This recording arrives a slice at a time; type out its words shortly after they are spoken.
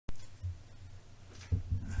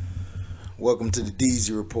Welcome to the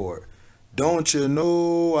DZ Report. Don't you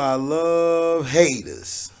know I love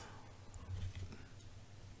haters?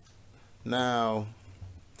 Now,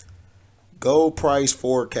 gold price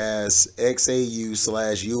forecast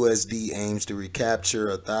XAU/USD aims to recapture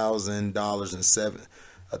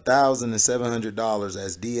 $1,700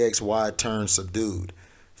 as DXY turns subdued.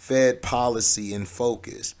 Fed policy in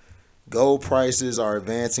focus. Gold prices are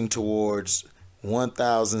advancing towards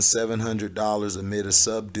 $1,700 amid a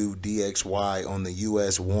subdued DXY on the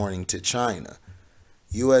U.S. warning to China.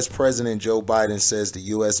 U.S. President Joe Biden says the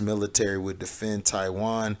U.S. military would defend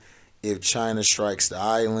Taiwan if China strikes the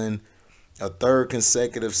island. A third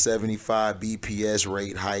consecutive 75 BPS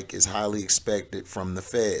rate hike is highly expected from the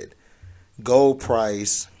Fed. Gold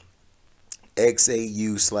price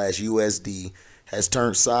XAU/USD has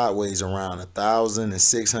turned sideways around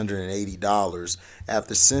 $1,680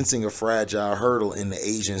 after sensing a fragile hurdle in the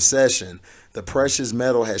Asian session. The precious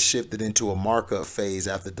metal has shifted into a markup phase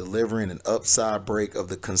after delivering an upside break of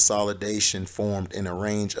the consolidation formed in a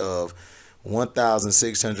range of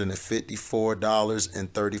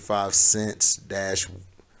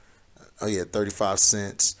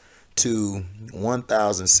 $1,654.35 to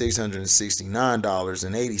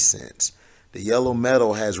 $1,669.80. The yellow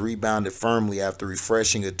metal has rebounded firmly after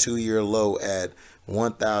refreshing a two-year low at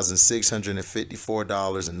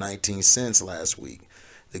 $1,654.19 last week.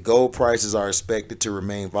 The gold prices are expected to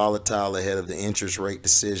remain volatile ahead of the interest rate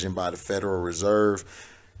decision by the Federal Reserve.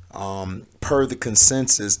 Per the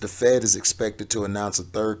consensus, the Fed is expected to announce a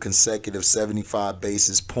third consecutive 75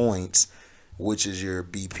 basis points, which is your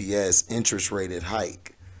BPS, interest rate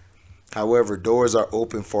hike. However, doors are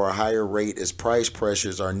open for a higher rate as price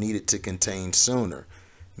pressures are needed to contain sooner.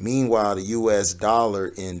 Meanwhile, the U.S.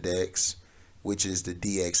 dollar index, which is the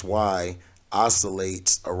DXY,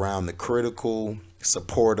 oscillates around the critical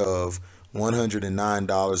support of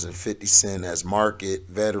 $109.50 as market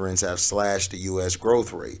veterans have slashed the U.S.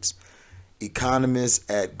 growth rates. Economists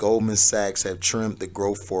at Goldman Sachs have trimmed the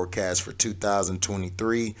growth forecast for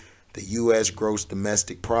 2023. The U.S. gross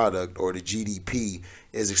domestic product, or the GDP,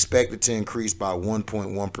 is expected to increase by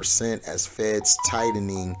 1.1% as Fed's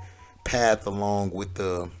tightening path along with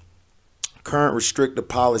the current restrictive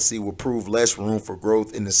policy will prove less room for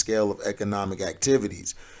growth in the scale of economic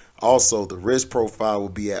activities. Also, the risk profile will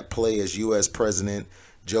be at play as U.S. President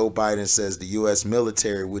Joe Biden says the U.S.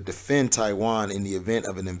 military would defend Taiwan in the event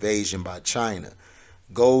of an invasion by China.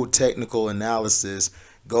 Gold technical analysis.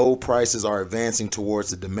 Gold prices are advancing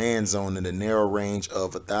towards the demand zone in the narrow range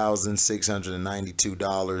of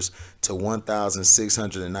 $1,692 to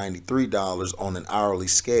 $1,693 on an hourly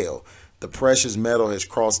scale. The precious metal has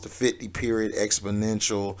crossed the 50-period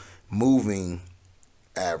exponential moving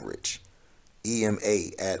average,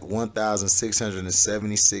 EMA, at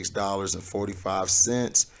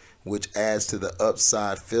 $1,676.45, which adds to the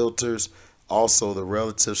upside filters. Also, the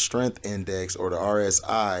relative strength index, or the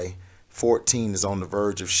RSI 14, is on the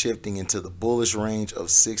verge of shifting into the bullish range of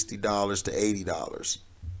 $60 to $80.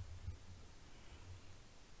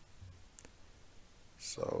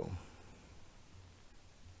 So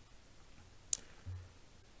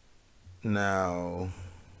now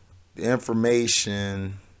the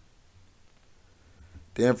information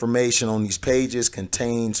on these pages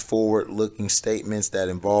contains forward-looking statements that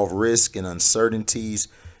involve risk and uncertainties.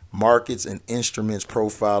 Markets and instruments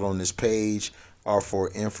profiled on this page are for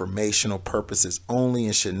informational purposes only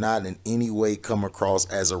and should not in any way come across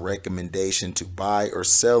as a recommendation to buy or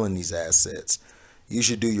sell in these assets. You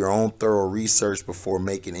should do your own thorough research before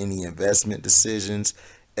making any investment decisions.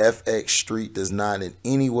 FX Street does not in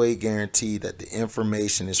any way guarantee that the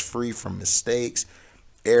information is free from mistakes,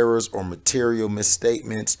 errors, or material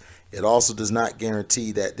misstatements. It also does not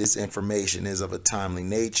guarantee that this information is of a timely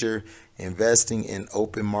nature. Investing in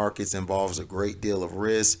open markets involves a great deal of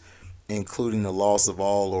risk, including the loss of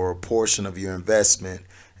all or a portion of your investment,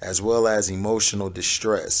 as well as emotional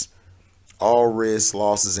distress. All risks,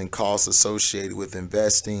 losses, and costs associated with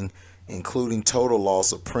investing, including total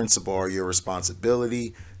loss of principal, are your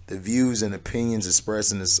responsibility. The views and opinions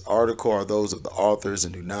expressed in this article are those of the authors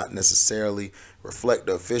and do not necessarily reflect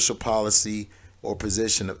the official policy or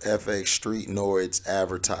position of FX Street nor its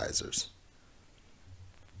advertisers.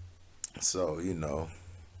 So,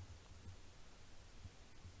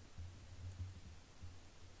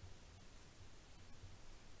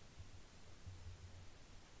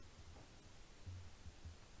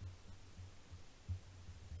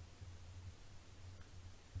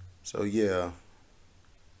 yeah,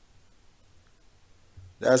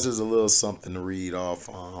 that's just a little something to read off.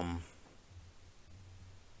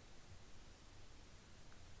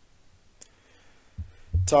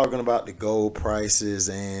 talking about the gold prices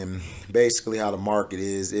and basically how the market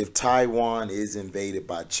is. If Taiwan is invaded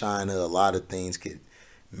by China, a lot of things could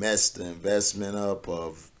mess the investment up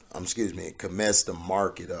excuse me, it could mess the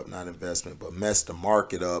market up, not investment, but mess the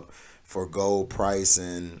market up for gold price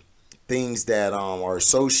and things that are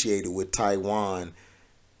associated with Taiwan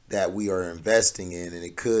that we are investing in, and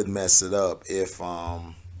it could mess it up if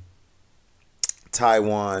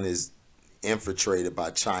Taiwan is infiltrated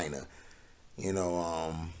by China.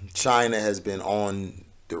 China has been on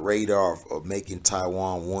the radar of making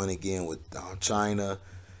Taiwan one again with China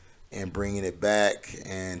and bringing it back.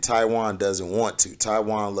 And Taiwan doesn't want to.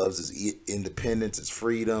 Taiwan loves its independence, its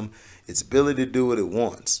freedom, its ability to do what it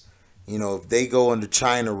wants. If they go under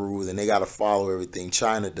China rule, then they got to follow everything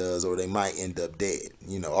China does, or they might end up dead.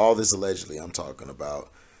 All this allegedly I'm talking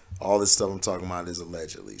about. All this stuff I'm talking about is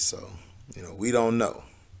allegedly. So, we don't know.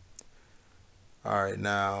 All right,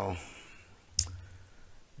 now.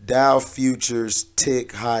 Dow futures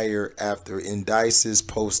tick higher after indices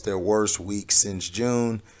post their worst week since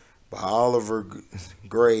June. By Oliver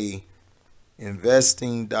Gray,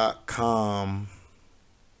 investing.com.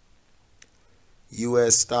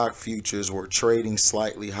 U.S. stock futures were trading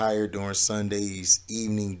slightly higher during Sunday's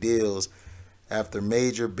evening deals after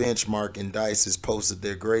major benchmark indices posted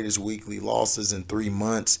their greatest weekly losses in 3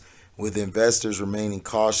 months, with investors remaining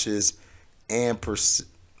cautious and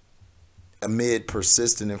amid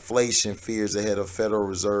persistent inflation fears ahead of Federal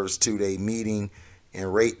Reserve's two-day meeting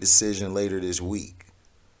and rate decision later this week.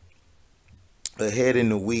 Ahead in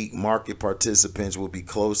the week, market participants will be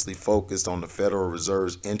closely focused on the Federal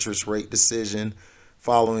Reserve's interest rate decision,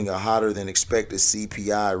 following a hotter than expected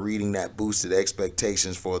CPI reading that boosted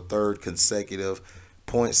expectations for a third consecutive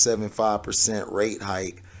 0.75% rate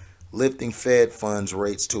hike, lifting Fed funds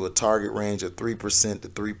rates to a target range of 3% to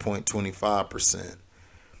 3.25%.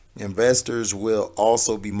 Investors will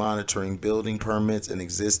also be monitoring building permits and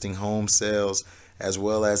existing home sales, as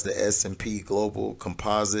well as the S&P Global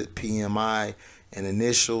Composite PMI and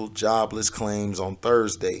initial jobless claims on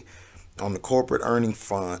Thursday. On the corporate earning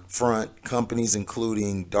front, companies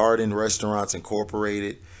including Darden Restaurants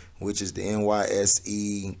Incorporated, which is the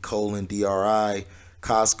NYSE DRI,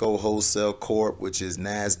 Costco Wholesale Corp., which is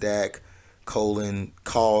NASDAQ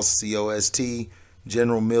COST,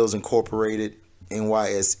 General Mills Incorporated,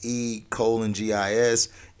 NYSE GIS,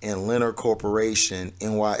 and Leonard Corporation,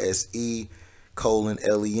 NYSE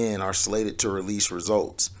LEN, are slated to release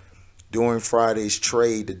results. During Friday's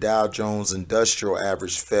trade, the Dow Jones Industrial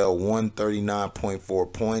Average fell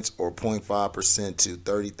 139.4 points, or 0.5%, to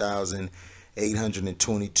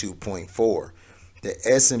 30,822.4. The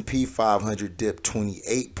S&P 500 dipped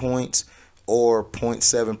 28 points, or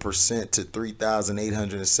 0.7%, to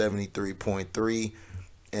 3,873.3,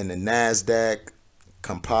 and the NASDAQ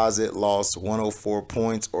Composite lost 104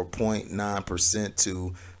 points, or 0.9%,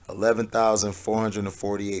 to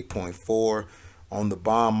 11,448.4. On the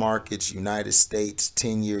bond markets, United States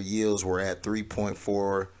 10-year yields were at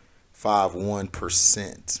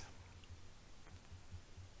 3.451%.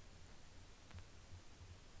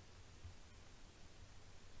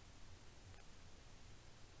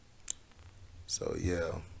 So,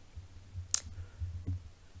 yeah.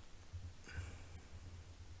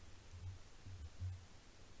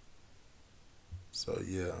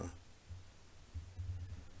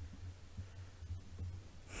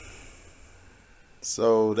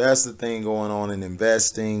 So that's the thing going on in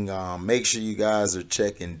investing. Make sure you guys are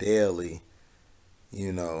checking daily.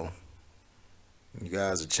 You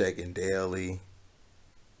guys are checking daily.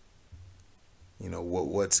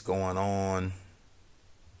 What's going on.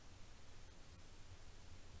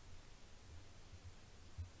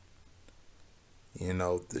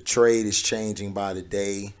 The trade is changing by the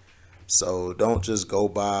day. So don't just go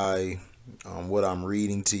by what I'm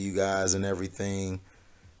reading to you guys and everything,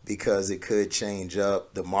 because it could change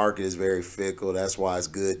up. The market is very fickle. That's why it's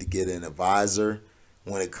good to get an advisor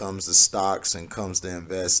when it comes to stocks and comes to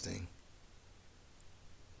investing.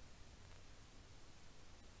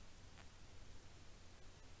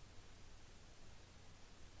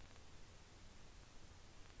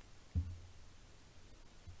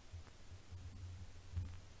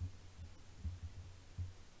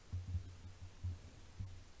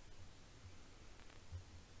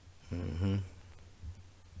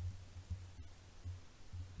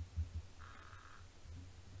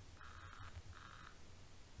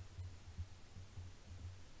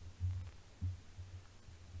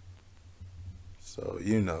 So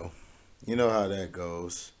you know how that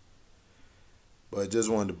goes. But just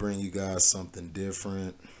wanted to bring you guys something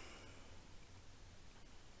different.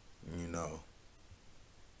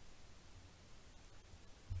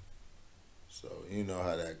 So you know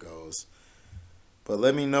how that goes. But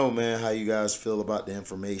let me know, man, how you guys feel about the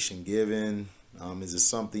information given. Is it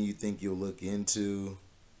something you think you'll look into?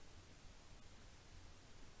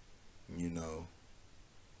 You know,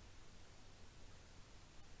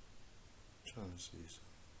 trying to see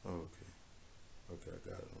something. Okay, I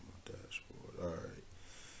got it on my dashboard. All right.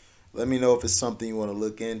 Let me know if it's something you want to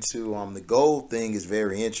look into. The gold thing is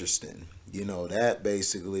very interesting. You know, that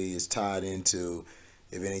basically is tied into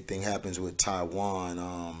if anything happens with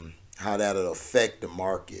Taiwan, how that'll affect the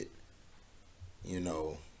market. You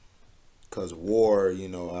know, because war. You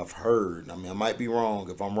know, I've heard. I mean, I might be wrong.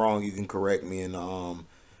 If I'm wrong, you can correct me in the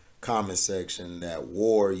comment section. That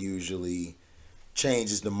war usually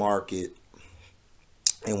changes the market,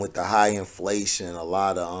 and with the high inflation, a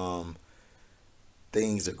lot of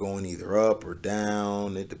things are going either up or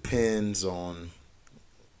down. It depends on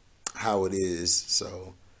how it is.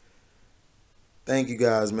 So thank you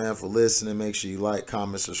guys, man, for listening. Make sure you like,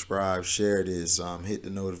 comment, subscribe, share this. Hit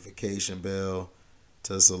the notification bell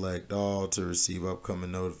to select all to receive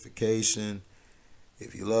upcoming notification.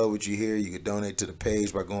 If you love what you hear, you can donate to the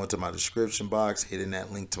page by going to my description box, hitting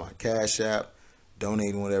that link to my Cash App,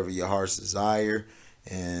 donating whatever your heart's desire.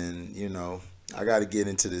 And, you know, I got to get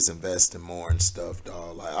into this investing more and stuff,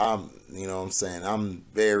 dog. Like, you know what I'm saying? I'm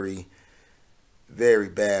very, very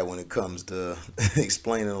bad when it comes to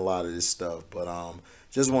explaining a lot of this stuff. But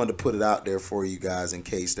just wanted to put it out there for you guys in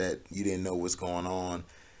case that you didn't know what's going on.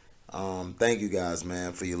 Thank you guys,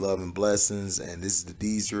 man, for your love and blessings. And this is the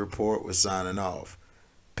DZ Report. We're signing off.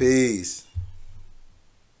 Peace.